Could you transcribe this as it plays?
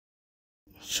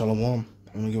Shalom.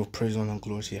 I'm gonna give praise, honor, and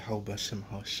glory to Yahweh Hashem,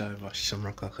 Hashai, Hashem,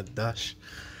 Rakah, Kadash,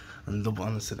 and double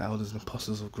honor to the elders and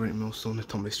apostles of Great Millstone, the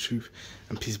Thomas Truth,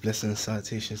 and peace, blessing, and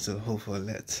salutations to the hopeful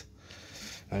elect.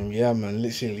 And yeah, man,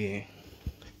 literally,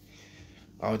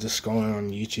 I was just going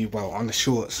on YouTube, on the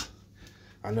shorts,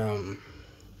 and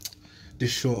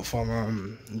this short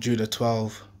from Judah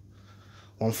 12,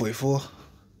 144,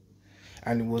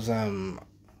 and it was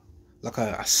like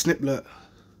a snippet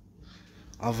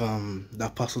of the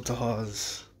Apostle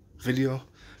Tahar's video,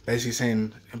 basically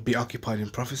saying be occupied in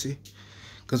prophecy,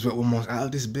 because we're almost out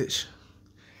of this bitch.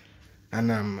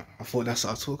 And I thought that's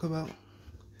what I'll talk about.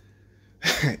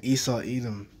 Esau,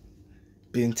 Edom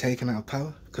being taken out of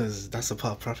power, because that's a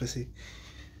part of prophecy.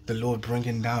 The Lord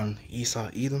bringing down Esau,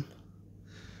 Edom.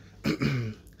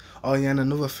 Oh yeah, and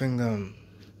another thing,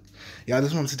 yeah, I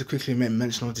just wanted to quickly make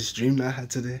mention of this dream that I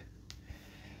had today.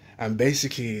 And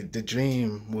basically the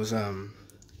dream was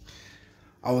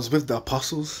I was with the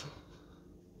apostles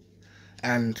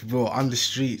and we were on the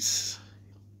streets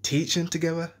teaching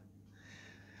together.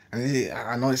 And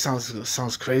I know it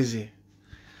sounds crazy.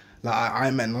 Like I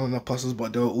met none of the apostles,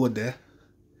 but they were all there.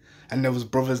 And there was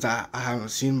brothers that I haven't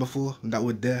seen before that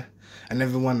were there. And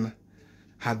everyone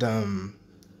had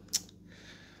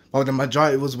well, the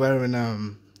majority was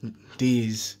wearing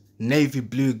these navy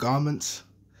blue garments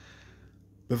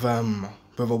with a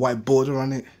white border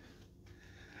on it.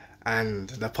 And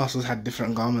the apostles had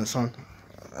different garments on.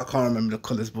 I can't remember the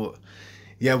colours, but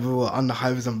yeah, we were on the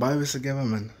highways and byways together,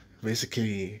 man.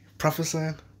 Basically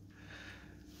prophesying.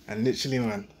 And literally,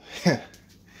 man,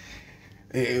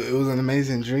 it was an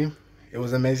amazing dream. It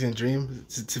was an amazing dream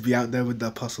to be out there with the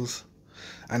apostles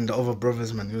and the other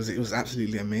brothers, man. It was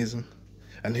absolutely amazing.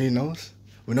 And who knows?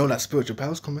 We know that spiritual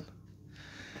power's coming.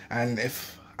 And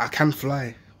if I can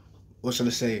fly, what shall I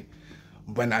say,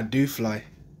 when I do fly,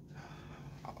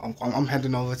 I'm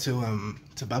heading over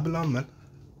to Babylon, man.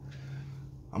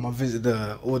 I'm gonna visit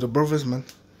all the brothers, man.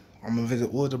 I'm gonna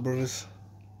visit all the brothers.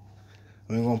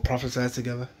 And we're gonna prophesy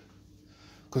together,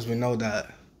 because we know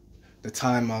that the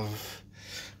time of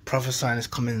prophesying is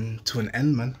coming to an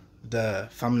end, man. The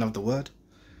famine of the word.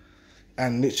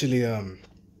 And literally, I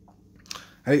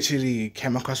literally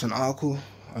came across an article,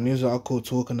 a news article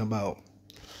talking about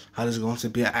how there's going to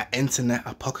be an internet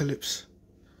apocalypse.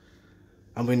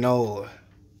 And we know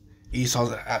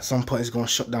Esau at some point is going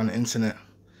to shut down the internet,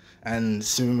 and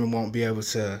soon we won't be able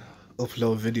to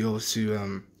upload videos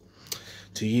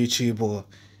to YouTube or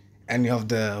any of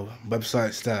the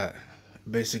websites that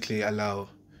basically allow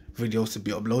videos to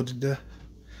be uploaded there.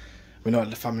 We know that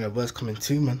the family of words coming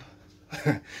too, man.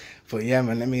 But yeah,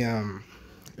 man, let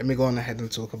me go on ahead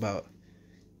and talk about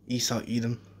Esau,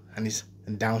 Edom, and his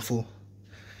downfall.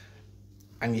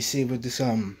 And you see, with this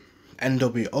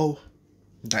NWO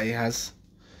that he has,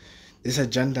 this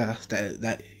agenda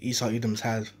that Esau Edom's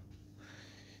had,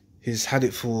 he's had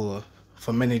it for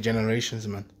many generations,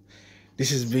 man. This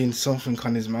has been something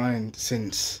on his mind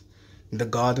since the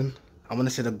garden. I want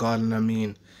to say the garden, I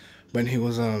mean when he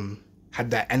was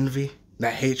had that envy,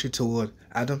 that hatred toward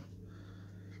Adam.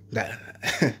 That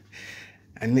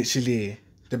and literally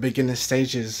the beginning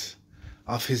stages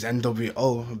of his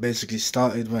NWO basically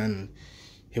started when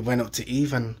he went up to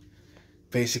Eve and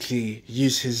basically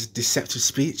used his deceptive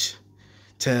speech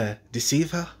to deceive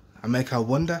her and make her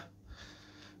wonder.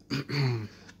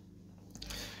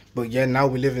 But yeah, now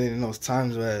we're living in those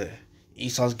times where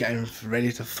Esau's getting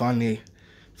ready to finally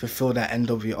fulfill that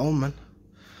NWO, man.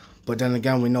 But then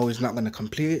again, we know he's not going to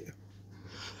complete it,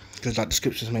 because like the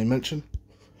scriptures may mention.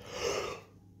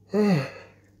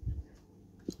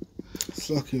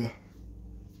 Suck here.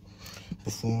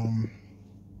 Perform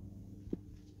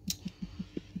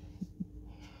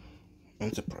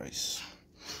enterprise.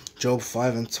 Job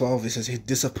 5:12, it says, he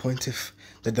disappointeth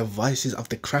the devices of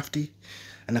the crafty,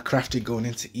 and the crafty going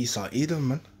into Esau, Edom,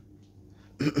 man.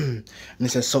 And it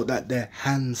says, so that their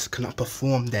hands cannot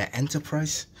perform their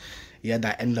enterprise. Yeah,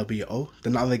 that NWO.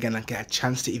 They're not even gonna get a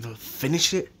chance to even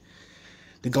finish it.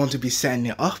 They're going to be setting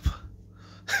it up.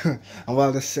 And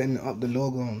while they're setting it up, the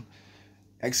Lord gonna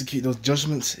execute those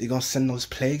judgments. He's gonna send those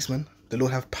plagues, man. The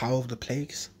Lord have power of the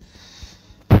plagues.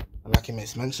 And like he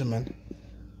makes mention, man.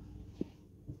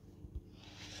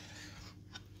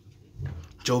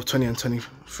 Job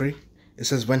 20:23, it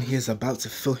says, when he is about to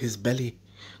fill his belly,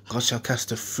 God shall cast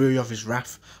the fury of his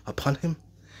wrath upon him,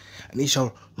 and he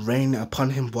shall rain upon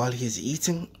him while he is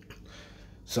eating.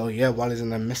 So yeah, while he's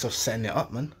in the midst of setting it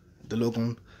up, man, the Lord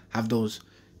gonna have those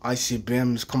icy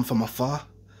beams come from a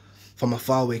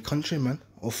faraway country, man,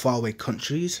 or faraway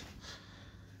countries,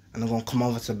 and they're gonna come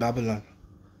over to Babylon.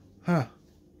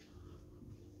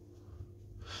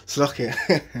 Slocky.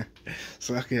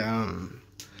 Slocky,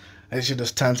 I should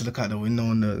just turn to look out the window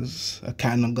and there's a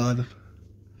cat in the garden.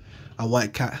 A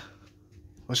white cat.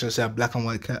 Or should I say a black and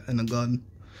white cat in the garden.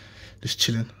 Just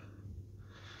chilling.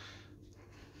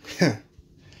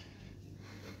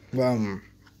 But,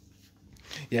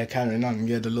 yeah, carrying on.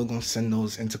 Yeah, the Lord gonna send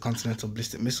those intercontinental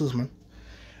ballistic missiles, man.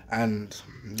 And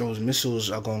those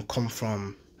missiles are gonna come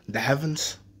from the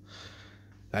heavens.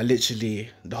 Like, literally,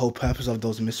 the whole purpose of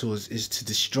those missiles is to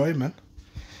destroy, man.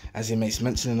 As he makes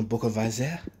mention in the book of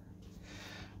Isaiah.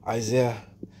 Isaiah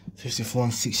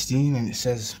 54:16, and it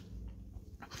says,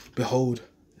 "Behold,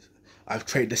 I've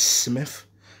created a smith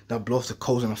that blows the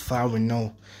coals on the fire." We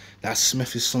know that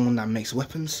smith is someone that makes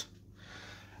weapons.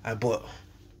 But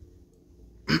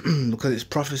because it's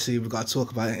prophecy, we got to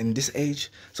talk about it in this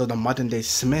age. So the modern day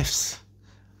smiths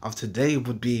of today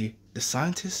would be the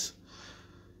scientists.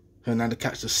 And now the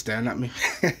cat's just staring at me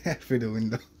through the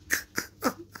window.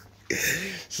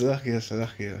 Salakia.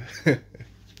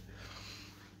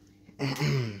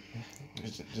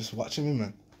 Just watching me,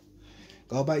 man.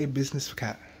 Go about your business,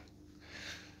 cat.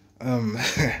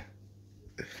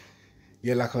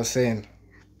 Yeah, like I was saying,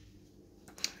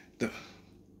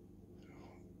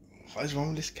 what is wrong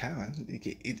with this cat, man?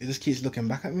 It just keeps looking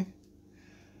back at me.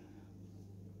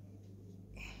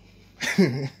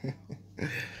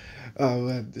 Oh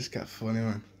man, this cat's funny,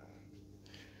 man.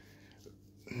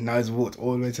 Now he's walked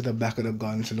all the way to the back of the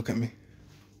garden to look at me.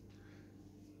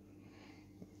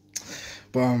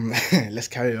 But let's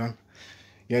carry on.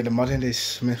 Yeah, the modern day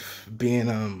smith being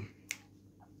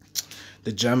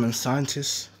the German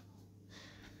scientists,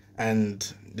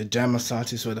 and the German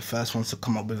scientists were the first ones to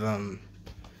come up with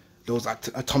those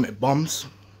atomic bombs,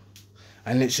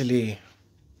 and literally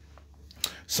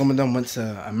some of them went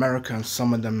to America and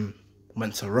some of them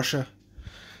went to Russia,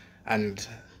 and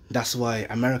that's why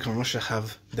America and Russia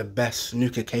have the best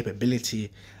nuclear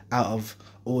capability out of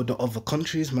all the other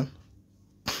countries, man.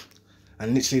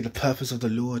 And literally the purpose of the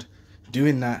Lord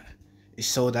doing that is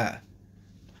so that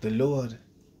the Lord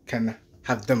can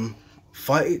have them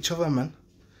fight each other, man,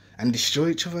 and destroy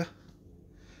each other.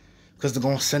 Because they're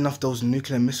going to send off those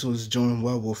nuclear missiles during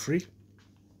World War III.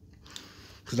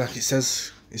 Because like it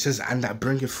says, "And that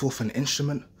bringeth forth an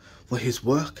instrument for his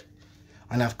work,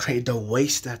 and I've created a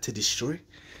waster to destroy."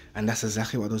 And that's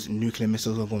exactly what those nuclear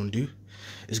missiles are going to do.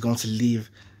 It's going to leave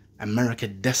America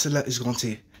desolate. It's going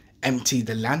to empty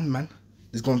the land, man.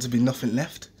 There's going to be nothing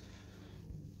left.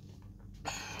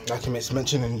 Like it's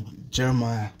mentioned in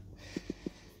Jeremiah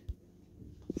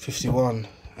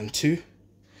 51:2.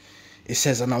 It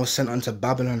says, "And I will send unto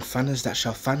Babylon fanners that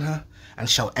shall fan her, and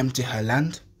shall empty her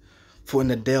land. For in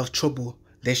the day of trouble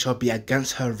they shall be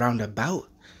against her round about."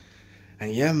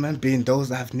 And yeah, man, being those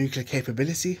that have nuclear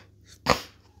capability,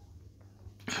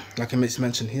 like it's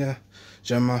mentioned here,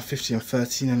 Jeremiah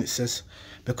 50:13, and it says,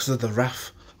 "Because of the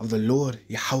wrath of the Lord,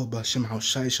 Yahweh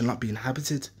Shai shall not be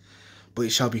inhabited, but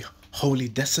it shall be wholly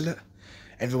desolate.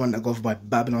 Everyone that goes by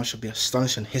Babylon shall be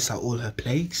astonished and hiss at all her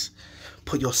plagues.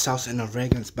 Put yourselves in array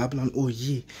against Babylon, all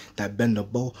ye that bend the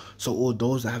bow." So all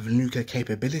those that have nuclear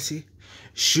capability,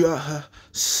 shoot at her,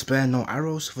 spare no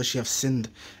arrows, for she have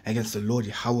sinned against the Lord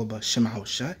Yahweh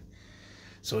Shai.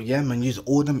 So yeah, man, use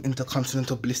all them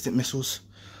intercontinental ballistic missiles.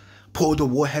 Put all the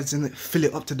warheads in it, fill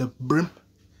it up to the brim.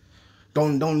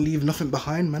 Don't leave nothing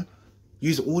behind, man.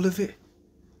 Use all of it.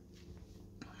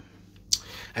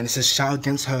 And it says, "Shout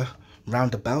against her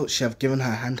round about. She have given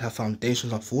her hand, her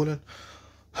foundations are fallen.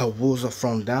 Her walls are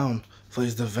thrown down. For it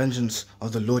is the vengeance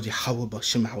of the Lord Yahweh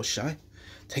Shai.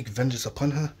 Take vengeance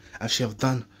upon her, as she have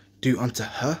done, do unto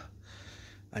her."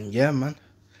 And yeah, man,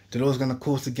 the Lord's going to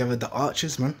call together the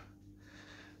archers, man.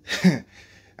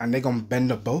 And they're going to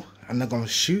bend the bow, and they're going to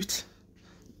shoot.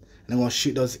 And they're going to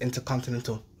shoot those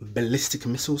intercontinental ballistic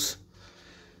missiles.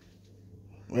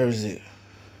 Where is it?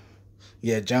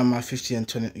 Yeah, Jeremiah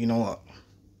 50:20. You know what?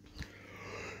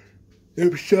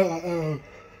 Let me shout out.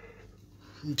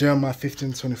 Jeremiah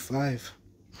 15:25.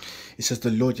 It says,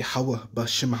 "The Lord Yahweh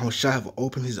Shai have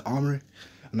opened his armory,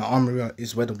 and the armory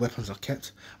is where the weapons are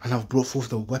kept, and have brought forth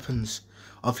the weapons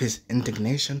of his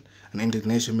indignation," and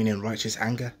indignation meaning righteous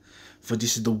anger. "For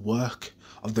this is the work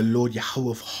of the Lord Yahweh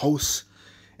of hosts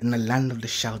in the land of the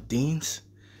Chaldeans."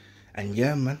 And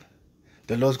yeah, man,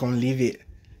 the Lord's gonna leave it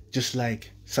just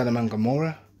like Sodom and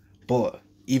Gomorrah, but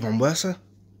even worse. Or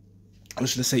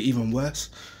should I say even worse?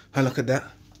 And look at that.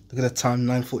 Look at the time,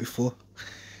 9:44.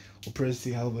 Well, praise to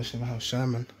Yahweh Shai,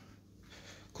 man.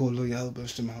 Cool, Lord Yahweh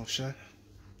Shai.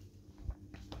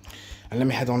 And let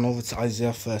me head on over to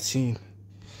Isaiah 13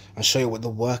 and show you what the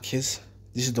work is.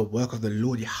 This is the work of the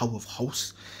Lord Yahweh of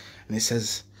hosts. And it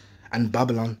says, "And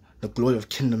Babylon the glory of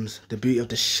kingdoms, the beauty of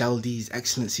the Chaldees'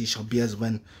 excellency shall be as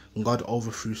when God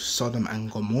overthrew Sodom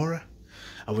and Gomorrah.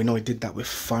 And we know he did that with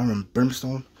fire and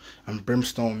brimstone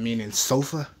meaning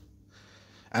sulfur.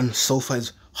 And sulfur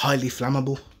is highly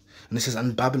flammable. And it says,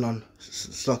 and Babylon,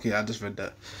 it's lucky I just read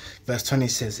that. Verse 20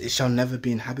 says, it shall never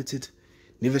be inhabited,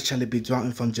 neither shall it be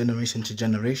dwelt from generation to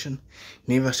generation.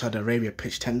 Neither shall the Arabia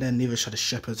pitch tent there, neither shall the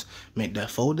shepherds make their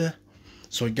fold there.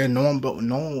 So again, no one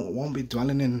won't be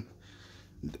dwelling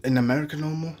in America no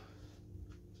more.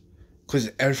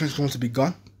 Because everything's going to be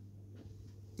gone.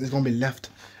 It's going to be left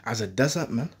as a desert,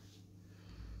 man.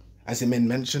 As it made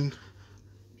mention,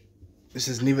 it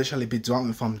says, neither shall it be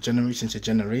dwelt from generation to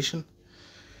generation.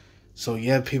 So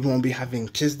yeah, people won't be having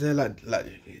kids there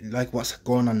like what's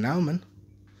going on now, man.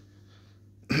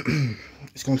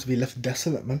 It's going to be left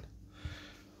desolate, man.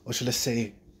 Or should I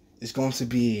say, it's going to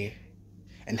be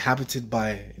inhabited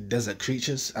by desert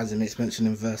creatures, as it makes mention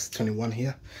in verse 21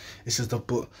 here. It says,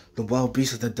 the wild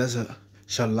beasts of the desert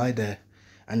shall lie there,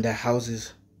 and their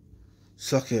houses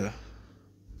suck here.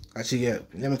 Actually, yeah,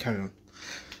 let me carry on.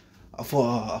 I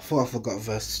thought I forgot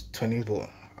verse 20, but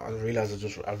I realized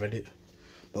I read it.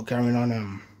 But carrying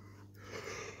on,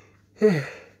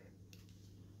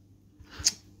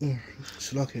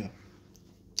 Slock here.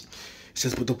 It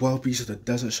says, but the wild beasts of the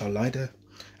desert shall lie there,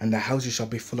 and their houses shall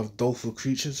be full of doleful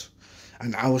creatures,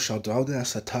 and owls shall dwell there, and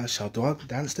satyrs shall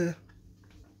dance there.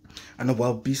 And the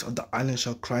wild beasts of the island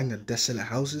shall cry in their desolate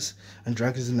houses, and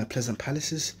dragons in their pleasant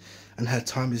palaces. And her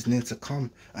time is near to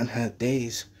come, and her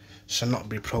days shall not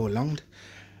be prolonged.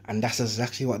 And that's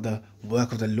exactly what the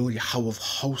work of the Lord Yahweh of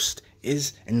hosts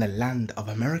is in the land of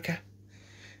America.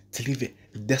 To leave it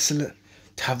desolate,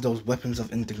 to have those weapons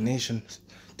of indignation,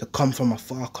 to come from a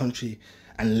far country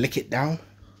and lick it down.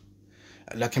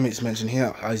 Like it's mentioned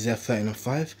here, Isaiah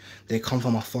 13:5, they come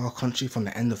from a far country, from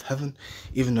the end of heaven.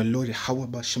 Even the Lord Yahweh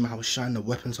Bashim will shine the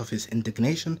weapons of his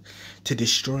indignation to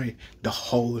destroy the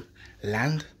whole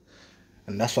land.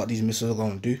 And that's what these missiles are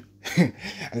going to do. And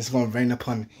it's going to rain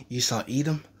upon Esau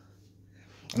Edom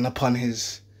and upon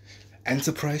his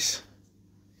enterprise.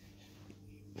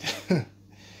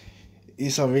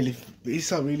 Esau really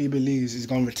believes he's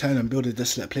going to return and build the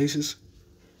desolate places.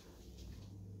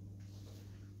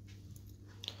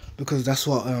 Because that's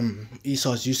what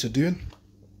Esau's used to doing.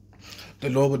 The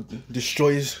Lord would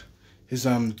destroy his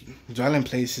dwelling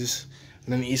places,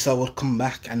 and then Esau would come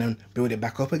back and then build it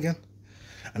back up again.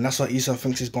 And that's what Esau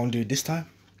thinks he's going to do this time.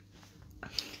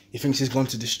 He thinks he's going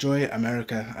to destroy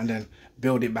America and then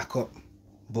build it back up.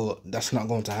 But that's not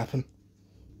going to happen.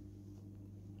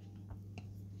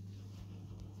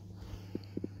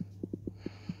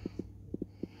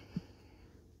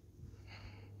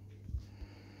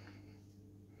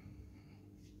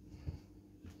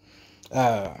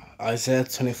 Isaiah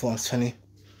 24:20.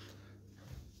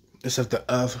 It says, the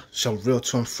earth shall reel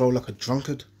to and fro like a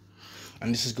drunkard.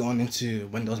 And this is going into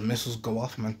when those missiles go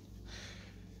off, man.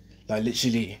 Like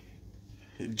literally,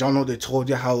 John, they told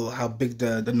you how big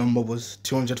the number was.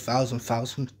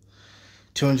 200,000,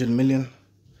 200 million.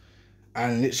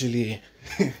 And literally,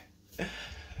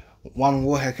 one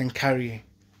warhead can carry,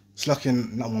 it's like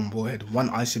not one warhead, one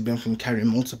ICBM can carry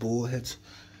multiple warheads.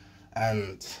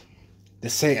 And the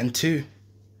Satan 2,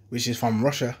 which is from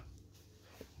Russia,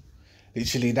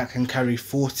 literally that can carry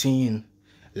 14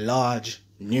 large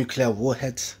nuclear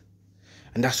warheads,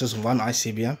 and that's just one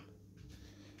ICBM.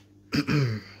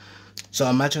 So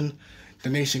imagine the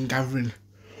nation gathering,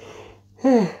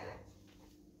 the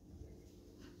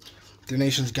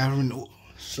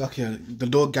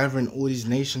Lord gathering all these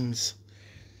nations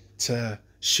to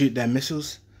shoot their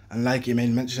missiles. And like it made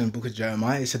mention in the book of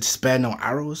Jeremiah, it said spare no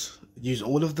arrows, use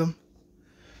all of them.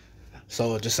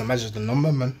 So just imagine the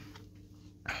number, man.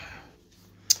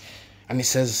 And it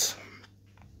says,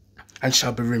 and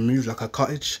shall be removed like a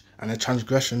cottage, and the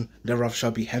transgression thereof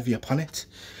shall be heavy upon it,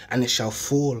 and it shall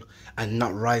fall and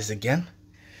not rise again.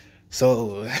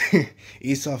 So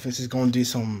Esau thinks he's going to do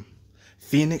some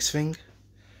phoenix thing,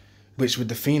 which with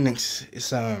the phoenix,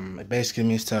 it basically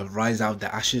means to rise out of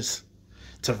the ashes,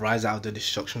 to rise out of the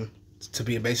destruction, to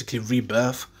be basically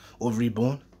rebirth or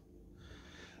reborn.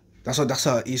 That's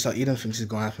how Esau Edom thinks is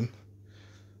going to happen.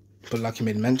 But like he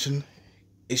made mention,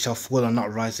 it shall fall and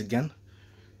not rise again.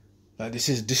 Like this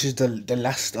is the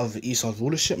last of Esau's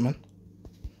rulership, man.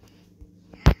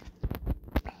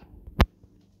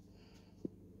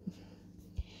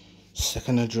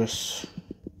 Second Address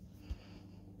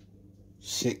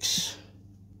 6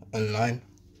 and 9.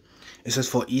 It says,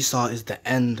 for Esau is the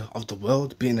end of the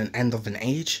world, being an end of an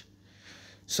age.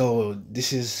 So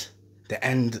this is the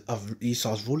end of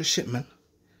Esau's rulership, man.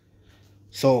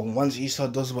 So once Esau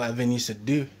does whatever he needs to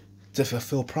do, to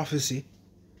fulfill prophecy,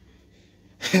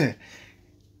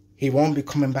 he won't be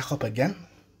coming back up again.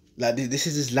 Like, this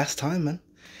is his last time, man.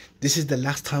 This is the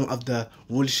last time of the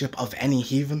rulership of any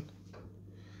heathen.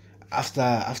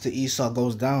 After Esau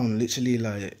goes down, literally,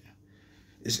 like,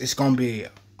 it's gonna be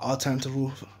our time to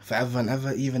rule forever and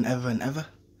ever, even ever and ever.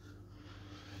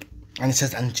 And it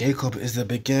says, and Jacob is the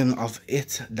beginning of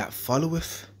it that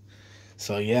followeth.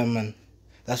 So yeah, man,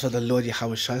 that's why the Lord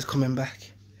Yahweh Shai is coming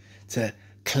back to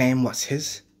claim what's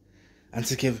his and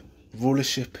to give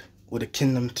rulership or the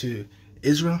kingdom to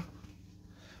Israel,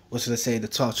 or should I say the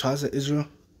 12 tribes of Israel.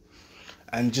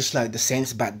 And just like the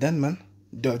saints back then, man,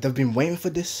 they've been waiting for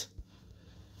this.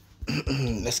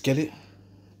 Let's get it.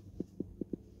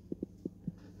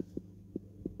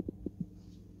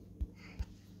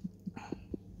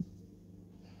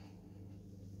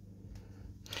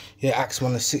 Yeah, Acts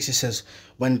 1:6, it says,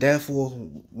 when therefore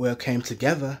we came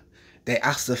together, they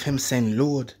asked of him, saying,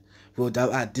 Lord, wilt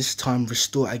thou at this time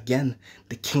restore again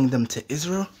the kingdom to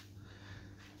Israel?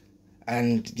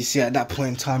 And you see, at that point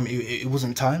in time, it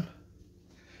wasn't time.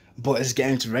 But it's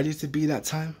getting ready to be that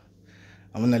time.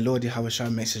 And when the Lord Yahweh Shai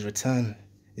makes his return,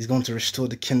 he's going to restore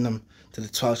the kingdom to the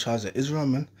 12 tribes of Israel,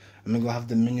 man. And we're going to have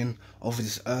dominion over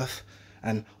this earth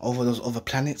and over those other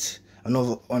planets and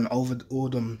over all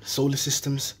them solar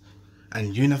systems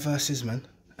and universes, man,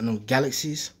 and them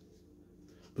galaxies.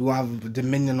 We will have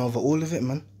dominion over all of it,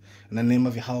 man. And the name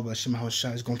of Yahweh Hashem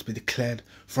Shai is going to be declared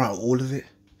throughout all of it.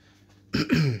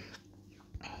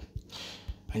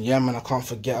 And yeah, man, I can't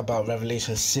forget about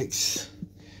Revelation 6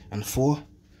 and 4.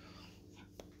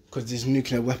 Because these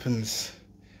nuclear weapons,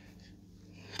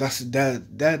 they're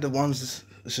the ones,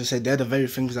 I should say, they're the very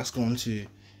things that's going to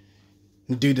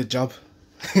do the job.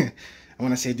 And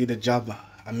when I say do the job,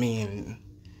 I mean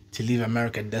to leave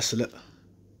America desolate.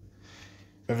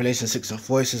 Revelation 6 and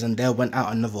 4 says, and there went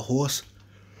out another horse.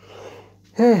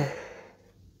 And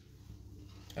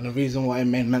the reason why I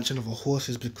made mention of a horse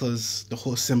is because the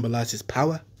horse symbolizes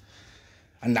power.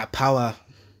 And that power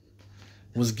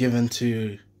was given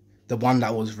to the one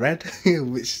that was red,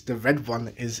 which the red one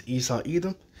is Esau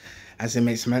Edom. As it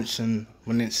makes mention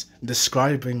when it's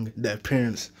describing the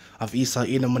appearance of Esau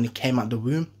Edom when he came out the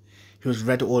womb. He was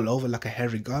red all over like a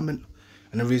hairy garment.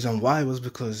 And the reason why was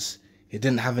because he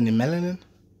didn't have any melanin.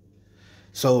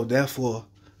 So therefore,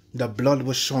 the blood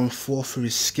was showing forth through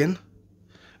his skin.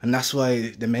 And that's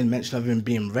why they made mention of him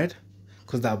being red.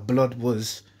 Because that blood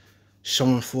was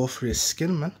showing forth through his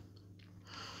skin, man.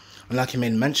 And like he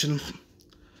made mention,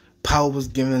 power was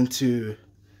given to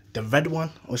the red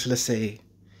one. Or should I say,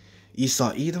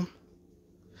 Esau Edom.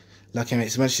 Like he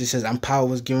makes mention, he says, and power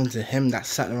was given to him that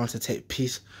sat around to take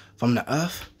peace from the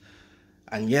earth.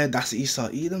 And yeah, that's Esau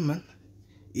Edom, man.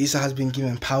 Esau has been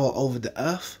given power over the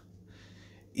earth.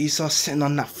 Esau sitting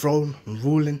on that throne,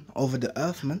 ruling over the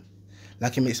earth, man.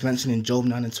 Like it makes mention in Job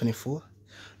 9 and 24.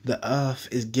 The earth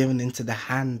is given into the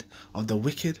hand of the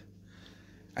wicked.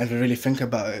 And if you really think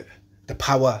about it, the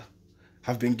power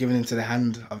have been given into the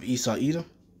hand of Esau Edom.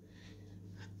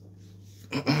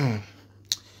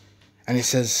 And it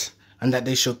says, and that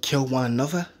they shall kill one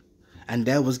another. And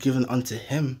there was given unto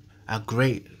him a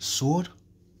great sword.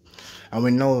 And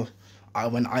we know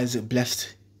when Isaac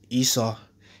blessed Esau,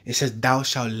 it says, thou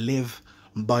shalt live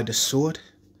by the sword.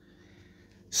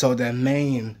 So their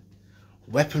main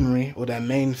weaponry or their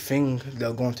main thing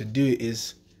they're going to do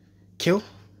is kill.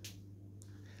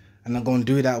 And they're going to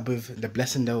do that with the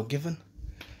blessing they were given.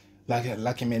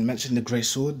 Like I made mention, the great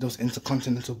sword, those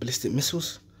intercontinental ballistic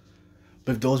missiles.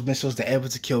 With those missiles, they're able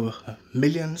to kill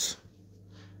millions.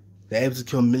 They're able to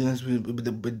kill millions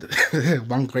with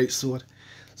one great sword.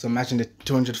 So imagine the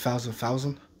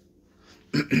 200,000.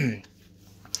 And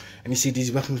you see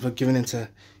these weapons were given into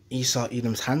Esau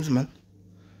Edom's hands, man.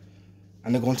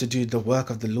 And they're going to do the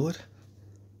work of the Lord.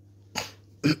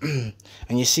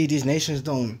 And you see these nations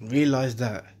don't realize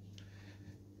that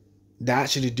they're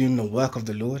actually doing the work of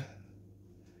the Lord.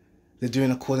 They're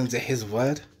doing according to his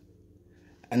word.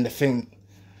 And they think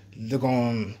they're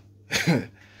going to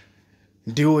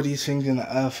do all these things in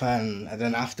the earth and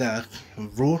then after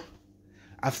rule.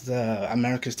 After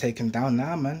America's taken down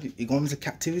now, man, you're going into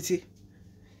captivity.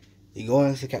 You're going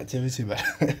into captivity, man.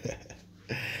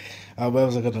 Where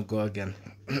was I going to go again?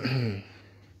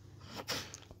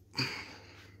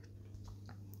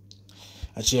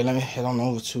 Actually, let me head on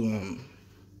over to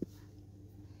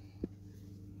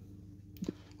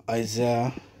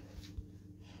Isaiah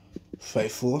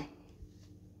 34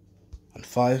 and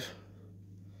 5.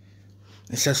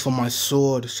 It says, for my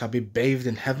sword shall be bathed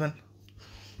in heaven.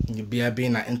 BIB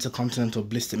in that intercontinental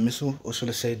ballistic missile, or should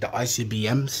I say the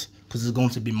ICBMs, because there's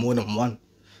going to be more than one.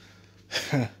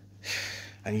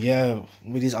 And yeah,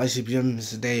 with these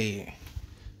ICBMs, they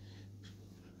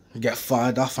get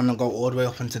fired off and they go all the way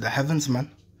up into the heavens, man.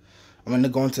 And when they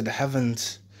go into the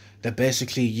heavens, they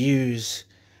basically use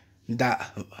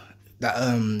that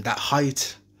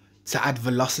height to add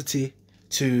velocity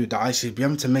to the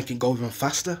ICBM to make it go even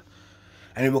faster,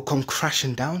 and it will come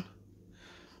crashing down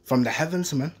from the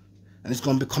heavens, man. And it's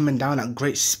gonna be coming down at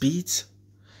great speeds.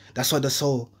 That's why they're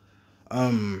so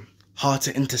hard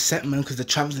to intercept, man, because they're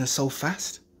traveling so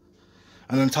fast.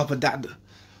 And on top of that,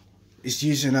 it's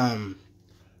using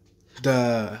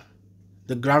the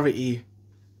gravity,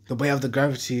 the way of the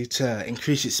gravity to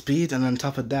increase its speed. And on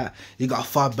top of that, you got a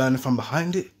fire burning from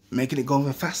behind it, making it go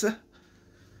even faster.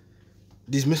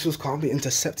 These missiles can't be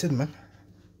intercepted, man.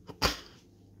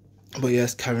 But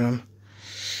yes, carry on.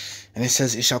 And it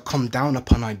says, it shall come down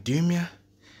upon Idumea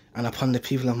and upon the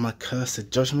people of my curse, the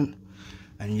judgment.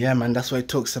 And yeah, man, that's what it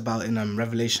talks about in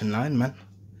Revelation 9, man.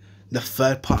 The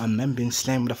third part of men being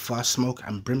slain with the fire, smoke,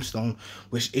 and brimstone,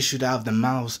 which issued out of the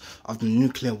mouths of the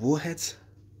nuclear warheads.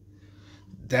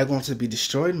 They're going to be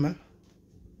destroyed, man.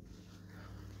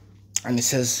 And it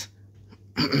says,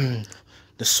 the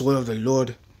soil of the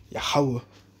Lord, Yahweh,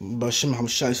 Bashim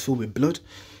Hamshah, is filled with blood.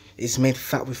 It's made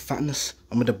fat with fatness,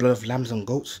 and with the blood of lambs and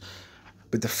goats,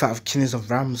 with the fat of kidneys of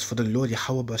rams. For the Lord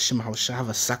Yahweh Bashim Hamshah have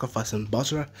a sacrifice in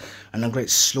Bozrah, and a great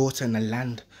slaughter in the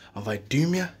land of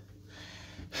Idumea.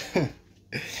 And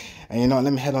you know what,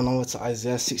 let me head on over to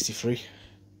Isaiah 63.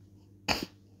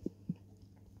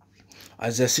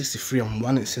 Isaiah 63 and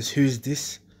 1, it says, who is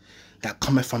this that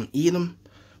cometh from Edom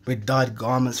with dyed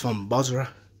garments from Bozrah?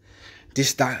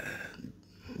 That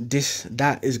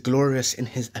is glorious in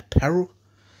his apparel.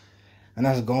 And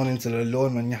that's going into the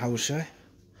Lord, man, Yahushua.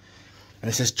 And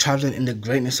it says, traveling in the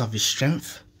greatness of his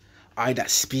strength, I that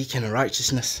speak in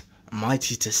righteousness,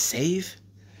 mighty to save.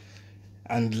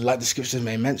 And like the scriptures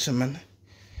may mention, man,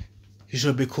 he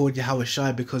shall be called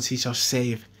Yahushua because he shall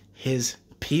save his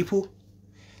people.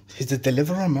 He's the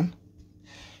deliverer, man.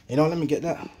 You know, let me get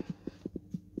that.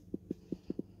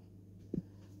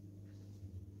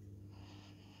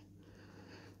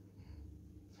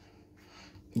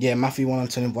 Yeah, Matthew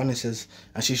 1:21, it says,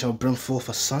 and she shall bring forth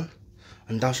a son,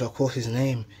 and thou shalt call his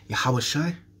name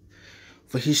Yahushua,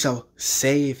 for he shall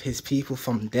save his people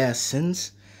from their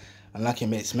sins. And like it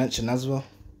makes mention as well,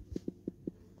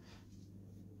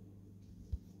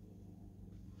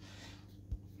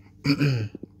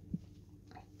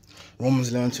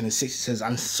 Romans 11:26 says,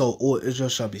 and so all Israel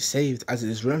shall be saved, as it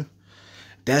is written,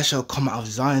 there shall come out of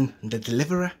Zion the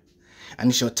deliverer,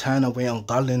 and he shall turn away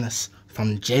ungodliness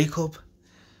from Jacob.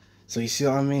 So you see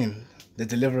what I mean? The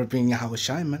deliverer being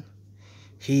Yahushua, man.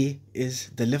 He is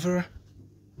deliverer.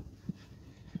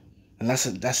 And that's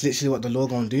literally what the Lord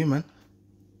gonna do, man.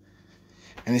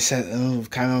 And he said,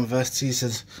 carrying on verse 2, he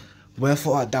says,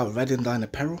 wherefore art thou red in thine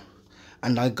apparel,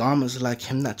 and thy garments are like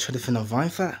him that treadeth in a vine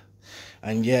fat?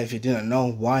 And yeah, if you didn't know,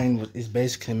 wine is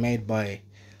basically made by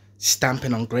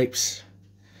stamping on grapes.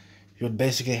 You would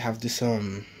basically have this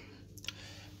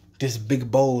this big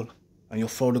bowl, and you'll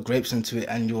throw the grapes into it,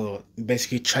 and you'll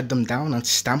basically tread them down and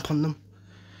stamp on them,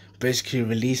 basically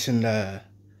releasing the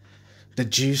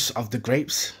juice of the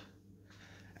grapes.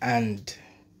 And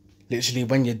literally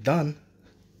when you're done,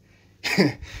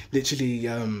 literally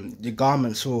your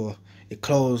garments or your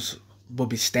clothes will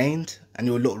be stained and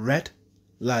you'll look red,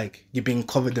 like you're being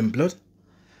covered in blood.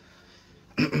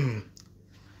 And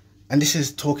this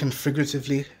is talking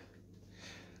figuratively.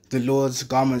 The Lord's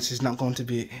garments is not going to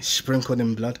be sprinkled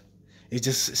in blood. It's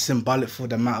just symbolic for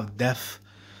the amount of death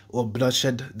or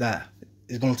bloodshed that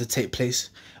is going to take place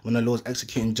when the Lord's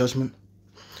executing judgment.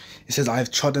 It says, I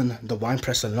have trodden the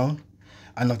winepress alone,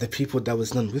 and of the people there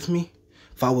was none with me.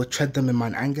 For I will tread them in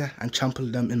mine anger, and trample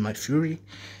them in my fury,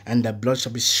 and their blood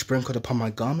shall be sprinkled upon my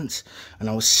garments, and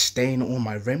I will stain all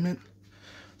my raiment.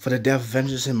 For the day of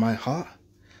vengeance in my heart,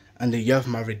 and the year of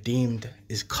my redeemed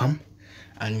is come.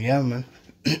 And yeah, man,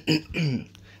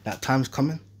 that time's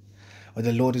coming where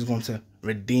the Lord is going to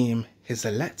redeem his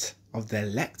elect of the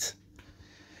elect.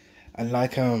 And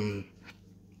like Yahweh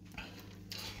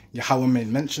made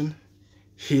mention,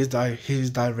 he is thy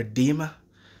redeemer,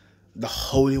 the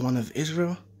Holy One of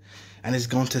Israel, and is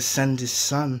going to send his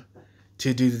son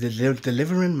to do the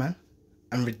delivering, man,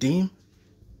 and redeem.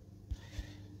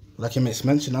 Like it makes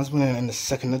mention as well in the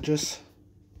second address,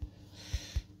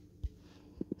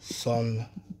 Son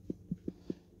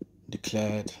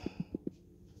declared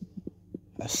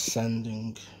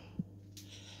ascending.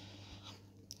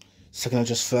 Second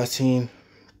address 13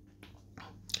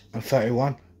 and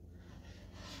 31.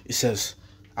 It says,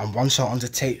 and one shall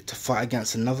undertake to fight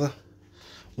against another,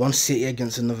 one city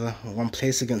against another, one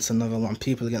place against another, one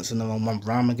people against another, one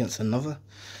realm against another.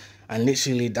 And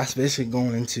literally that's basically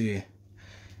going into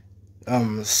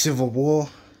civil war,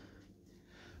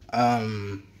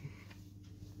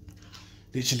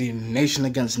 literally nation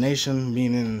against nation,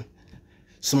 meaning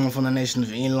someone from the nation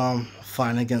of Elam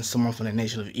fighting against someone from the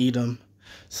nation of Edom,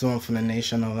 someone from the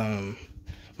nation of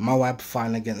Moab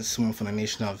fighting against someone from the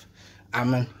nation of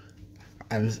Ammon,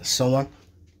 and so on.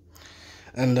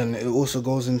 And then it also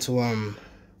goes into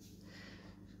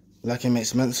like it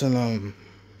makes mention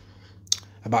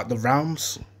about the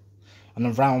realms, and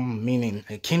the realm meaning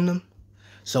a kingdom.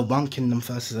 So one kingdom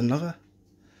versus another.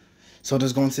 So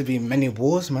there's going to be many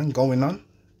wars, man, going on.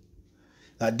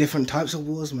 Like different types of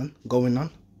wars, man, going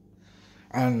on.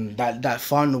 And that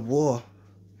final war,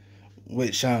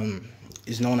 which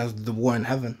is known as the war in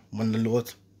heaven, when the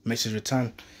Lord makes his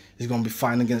return, is going to be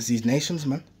fighting against these nations,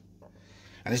 man.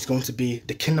 And it's going to be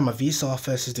the kingdom of Esau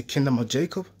versus the kingdom of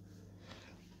Jacob.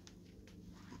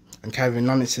 And carrying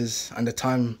on, it says, and the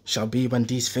time shall be when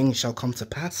these things shall come to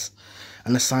pass,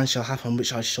 and the sign shall happen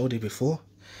which I showed thee before.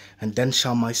 And then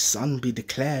shall my son be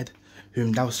declared,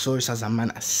 whom thou sawest as a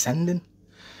man ascending.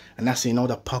 And that's, you know,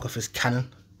 the Apocryphal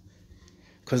canon.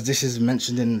 Because this is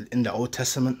mentioned in the Old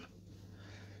Testament.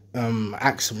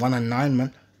 Acts 1 and 9,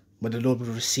 man. Where the Lord was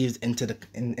received into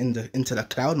the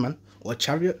cloud, man. Or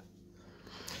chariot.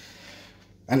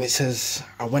 And it says,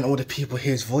 and when all the people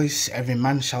hear his voice, every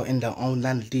man shall in their own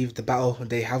land leave the battle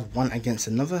they have one against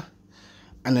another.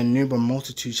 And a numerous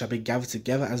multitude shall be gathered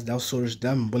together as thou sawest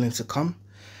them willing to come,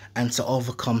 and to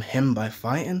overcome him by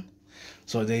fighting.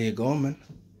 So there you go, man.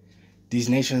 These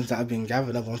nations that have been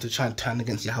gathered are going to try and turn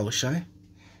against Yahushua,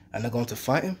 and they're going to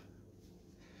fight him.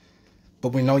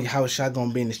 But we know Yahushua going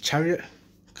to be in his chariot,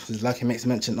 because like he makes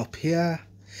mention up here.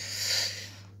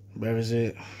 Where is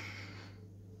it?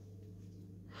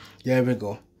 Yeah, here we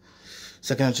go.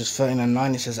 2 Corinthians 13 and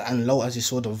 9, it says, and lo, as he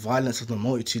saw the violence of the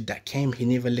multitude that came, he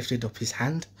neither lifted up his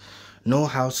hand, nor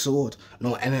held sword,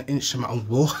 nor any instrument of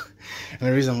war. And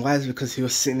the reason why is because he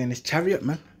was sitting in his chariot,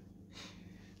 man.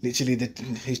 Literally,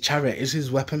 his chariot is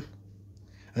his weapon.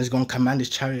 And he's going to command his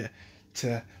chariot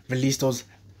to release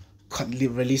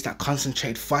that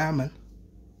concentrated fire, man.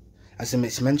 As it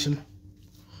makes mention.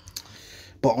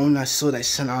 But only I saw that it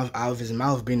sent out of his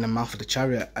mouth, being the mouth of the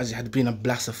chariot, as it had been a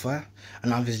blast of fire,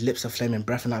 and out of his lips a flaming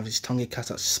breath, and out of his tongue he cast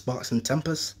out sparks and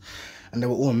tempests. And they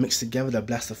were all mixed together, the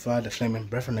blast of fire, the flaming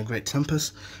breath, and the great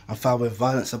tempest, and fell with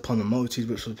violence upon the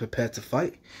multitude which was prepared to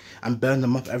fight, and burned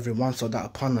them up every one, so that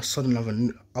upon the sudden of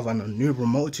an innumerable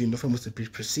multitude nothing was to be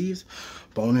perceived,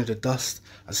 but only the dust,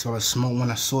 as well as smoke. When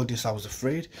I saw this, I was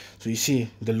afraid. So you see,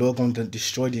 the Lord going to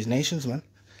destroy these nations, man.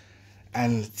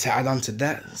 And to add on to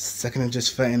that, 2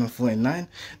 Corinthians 13 and 49,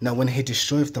 now when he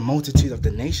destroyeth the multitude of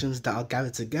the nations that are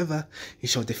gathered together, he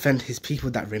shall defend his people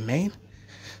that remain.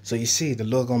 So you see, the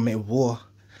Lord gonna make war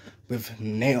with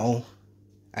NATO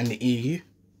and the EU.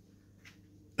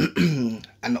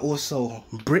 And also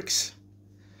BRICS,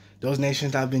 those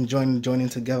nations that have been joining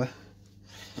together.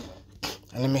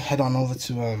 And let me head on over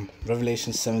to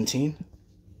Revelation 17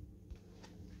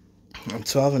 and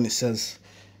 12, and it says,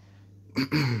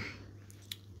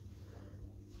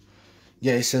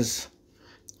 yeah, it says,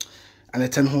 and the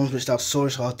 10 horns which thou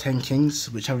sawest are 10 kings,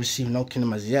 which have received no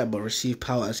kingdom as yet, but receive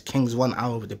power as kings 1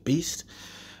 hour with the beast.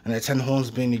 And the 10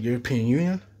 horns being the European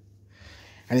Union.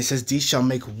 And it says, these shall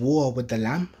make war with the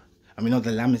Lamb. And we know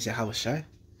the Lamb is Yahushua,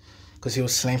 because he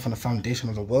was slain from the foundation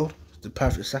of the world, the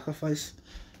perfect sacrifice,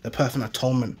 the perfect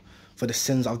atonement for the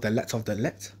sins of the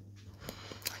elect.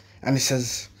 And it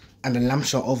says, and the Lamb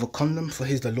shall overcome them, for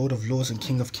he is the Lord of lords and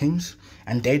King of kings.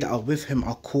 And they that are with him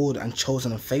are called and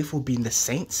chosen and faithful, being the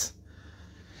saints.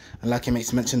 And like he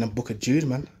makes mention in the book of Jude,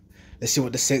 man. Let's see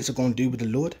what the saints are going to do with the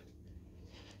Lord.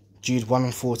 Jude 1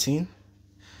 and 14.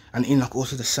 And Enoch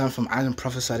also the son from Adam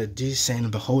prophesied of these,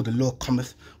 saying, behold, the Lord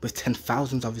cometh with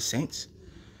 10,000s of his saints,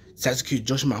 to execute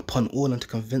judgment upon all, and to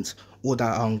convince all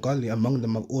that are ungodly among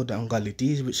them of all the ungodly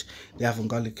deeds which they have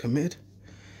ungodly committed,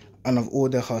 and of all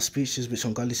their harsh speeches which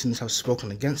ungodly sinners have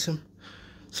spoken against him.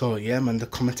 So yeah, man, they're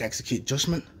coming to execute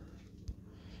judgment.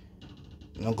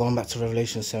 Now going back to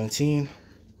Revelation 17.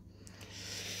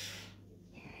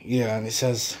 Yeah, and it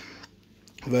says,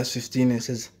 verse 15, it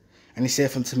says, and he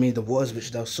saith unto me, the waters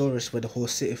which thou sawest where the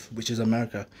horse sitteth, which is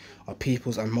America, are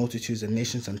peoples and multitudes and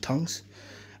nations and tongues.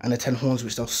 And the 10 horns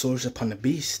which thou sawest upon the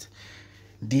beast,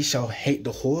 these shall hate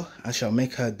the whore, and shall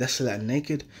make her desolate and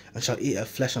naked, and shall eat her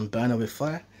flesh and burn her with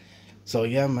fire. So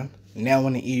yeah, man, now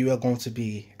when the EU are going to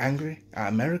be angry at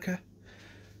America,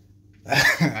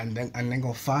 and then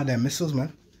gonna fire their missiles,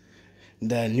 man,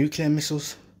 their nuclear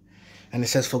missiles, And it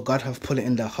says, for God hath put it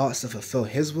in their hearts to fulfill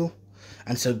his will,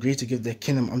 and to agree to give the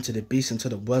kingdom unto the beast until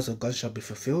the words of God shall be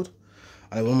fulfilled.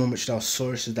 And the woman which thou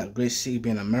sawest is that great city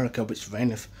being America, which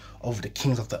reigneth over the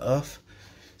kings of the earth.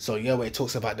 So yeah, where it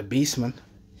talks about the beast, man,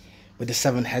 with the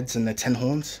 7 heads and the 10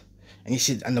 horns. And you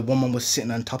see, and the woman was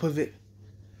sitting on top of it,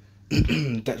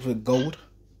 decked with gold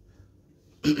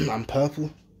and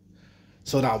purple.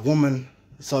 So that woman,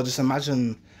 so just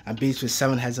imagine a beast with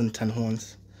 7 heads and 10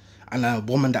 horns, and a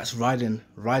woman that's riding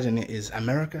it is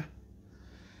America.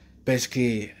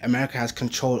 Basically, America has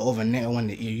control over NATO and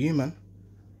the EU, man.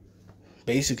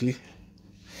 Basically.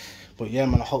 But yeah,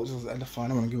 man, I hope this was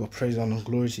edifying. I want to give a praise, honor, and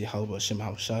glory to Yahweh, Shem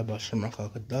HaShai, Shem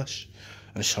Rakakadash,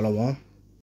 and Shalom.